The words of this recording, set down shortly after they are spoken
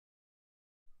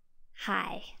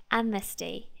Hi, I'm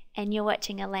Misty, and you're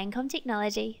watching a LANcom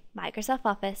Technology Microsoft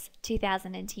Office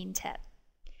 2010 tip.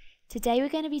 Today we're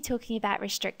going to be talking about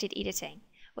restricted editing,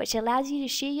 which allows you to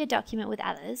share your document with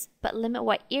others, but limit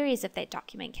what areas of that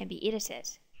document can be edited.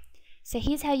 So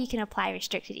here's how you can apply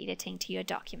restricted editing to your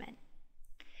document.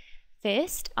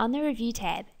 First, on the Review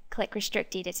tab, click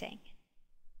Restrict Editing.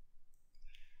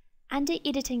 Under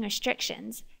Editing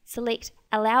Restrictions, select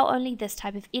Allow only this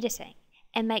type of editing,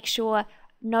 and make sure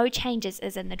No changes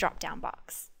is in the drop-down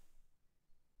box.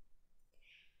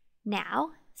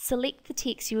 Now, select the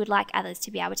text you would like others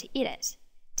to be able to edit.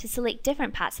 To select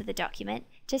different parts of the document,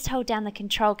 just hold down the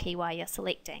Control key while you're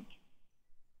selecting.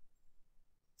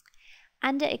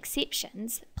 Under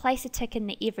Exceptions, place a tick in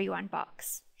the Everyone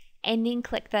box, and then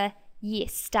click the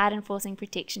Yes, Start Enforcing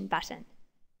Protection button.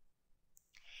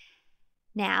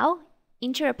 Now,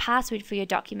 enter a password for your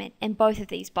document in both of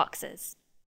these boxes,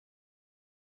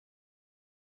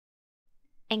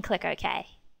 and click OK.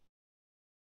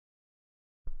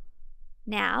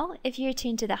 Now, if you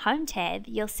return to the Home tab,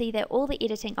 you'll see that all the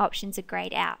editing options are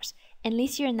grayed out,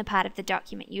 unless you're in the part of the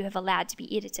document you have allowed to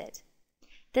be edited.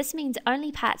 This means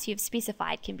only parts you have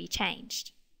specified can be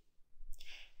changed.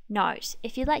 Note,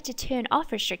 if you'd like to turn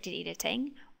off restricted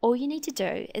editing, all you need to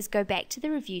do is go back to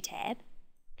the Review tab,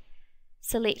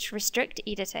 select Restrict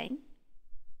Editing,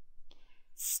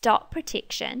 Stop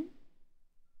Protection,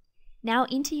 now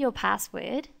enter your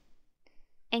password,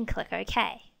 and click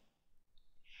OK.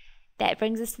 That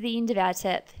brings us to the end of our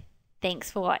tip.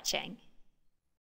 Thanks for watching.